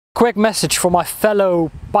quick message for my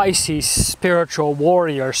fellow Pisces spiritual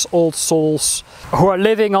warriors, old souls, who are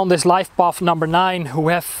living on this life path number 9, who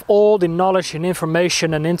have all the knowledge and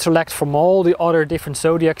information and intellect from all the other different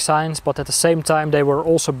zodiac signs, but at the same time they were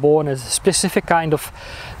also born at a specific kind of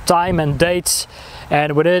time and date,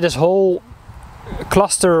 and within this whole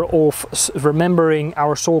cluster of remembering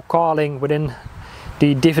our soul calling within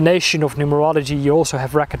the divination of numerology, you also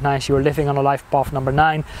have recognized you are living on a life path number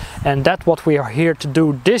 9, and that's what we are here to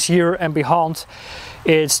do this year and beyond.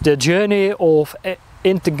 It's the journey of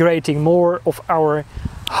integrating more of our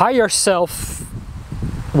higher self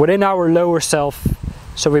within our lower self,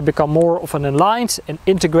 so we become more of an aligned and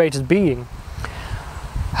integrated being.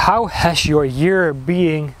 How has your year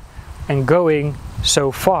been and going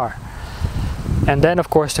so far? And then of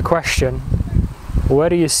course the question, where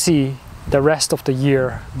do you see the rest of the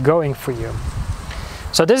year going for you?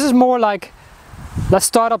 So this is more like, let's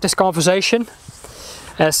start up this conversation,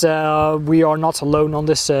 as we are not alone on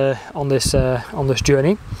this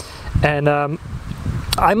journey. And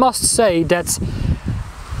I must say that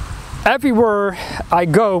everywhere I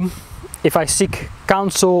go, if I seek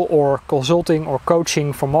counsel or consulting or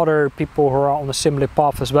coaching from other people who are on a similar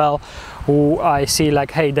path as well, who I see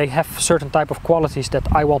like, hey, they have certain type of qualities that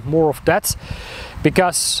I want more of that.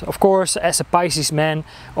 Because of course, as a Pisces man,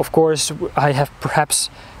 of course I have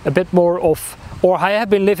perhaps a bit more of, or I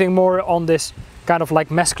have been living more on this kind of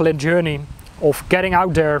like masculine journey of getting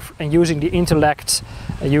out there and using the intellect,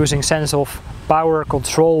 using sense of power,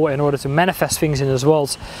 control in order to manifest things in this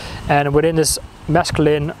world. And within this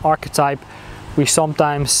masculine archetype, we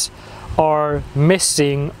sometimes are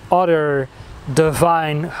missing other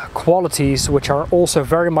divine qualities which are also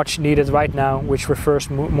very much needed right now, which refers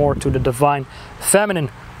more to the divine feminine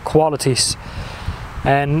qualities.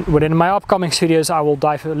 And within my upcoming videos I will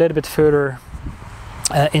dive a little bit further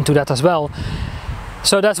into that as well.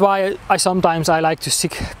 So that's why I sometimes like to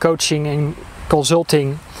seek coaching and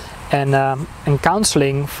consulting and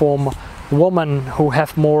counseling from women who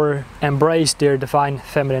have more embraced their divine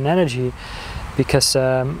feminine energy, because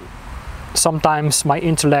sometimes my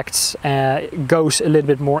intellect goes a little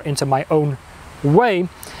bit more into my own way,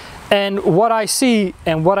 and what I see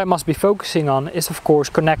and what I must be focusing on is of course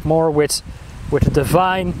connect more with the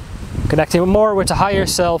divine, connecting more with the higher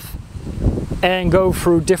self, and go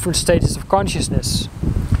through different stages of consciousness.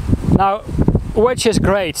 Now, which is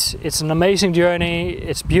great, it's an amazing journey,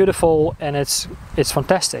 it's beautiful, and it's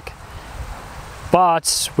fantastic.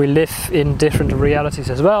 But we live in different realities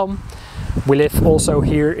as well. We live also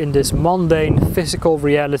here in this mundane physical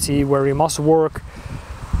reality where we must work,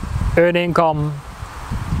 earn income,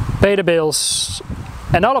 pay the bills,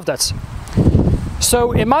 and all of that.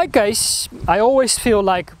 So in my case, I always feel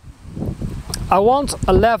like I want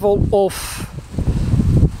a level of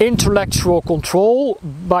intellectual control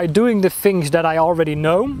by doing the things that I already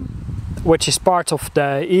know, which is part of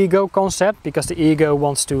the ego concept, because the ego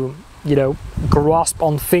wants to, you know, grasp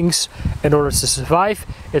on things in order to survive.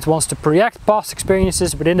 It wants to project past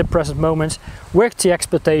experiences within the present moment with the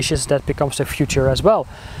expectations that becomes the future as well.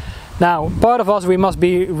 Now, part of us, we must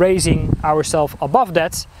be raising ourselves above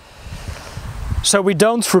that, so we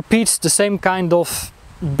don't repeat the same kind of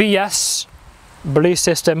BS belief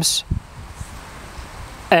systems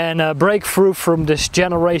and break through from this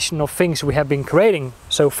generation of things we have been creating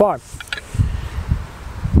so far.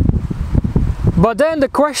 But then the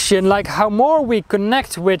question, like, how more we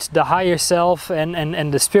connect with the higher self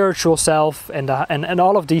and the spiritual self and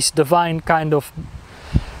all of these divine kind of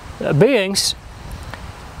beings,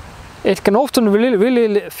 it can often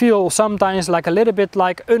really feel sometimes like a little bit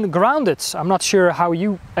like ungrounded. I'm not sure how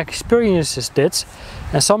you experience this,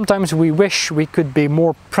 and sometimes we wish we could be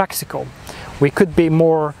more practical, we could be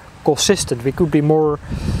more consistent, we could be more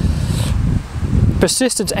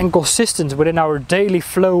persistent and consistent within our daily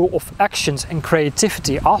flow of actions and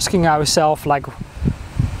creativity, asking ourselves like,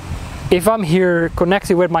 if I'm here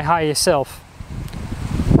connecting with my higher self,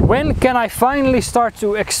 when can I finally start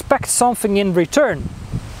to expect something in return?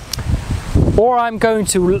 Or I'm going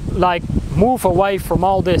to like move away from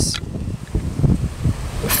all this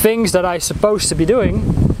things that I'm supposed to be doing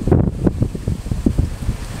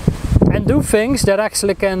and do things that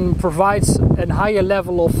actually can provide a higher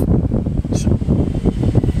level of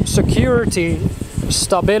security,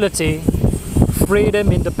 stability,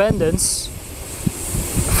 freedom, independence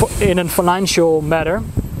in a financial matter.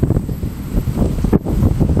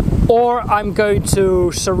 Or I'm going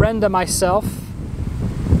to surrender myself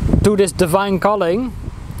to this divine calling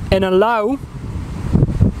and allow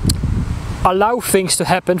things to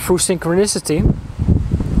happen through synchronicity,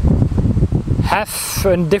 have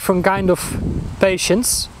a different kind of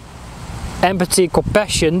patience, empathy,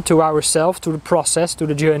 compassion to ourselves, to the process, to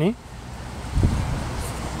the journey,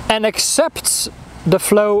 and accept the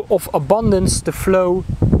flow of abundance to flow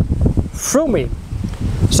through me.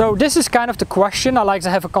 So this is kind of the question. I like to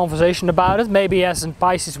have a conversation about it. Maybe as a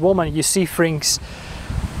Pisces woman you see things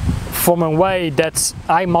from a way that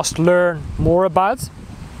I must learn more about.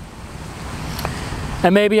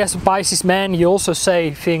 And maybe as a Pisces man you also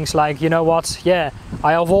say things like, you know what, yeah,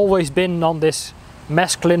 I have always been on this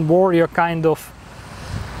masculine warrior kind of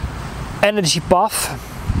energy path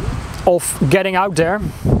of getting out there,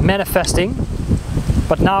 manifesting,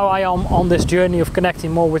 but now I am on this journey of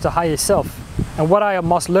connecting more with the higher self. And what I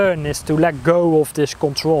must learn is to let go of this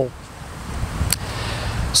control.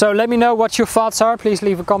 So let me know what your thoughts are, please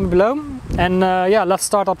leave a comment below, and yeah, let's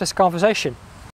start up this conversation.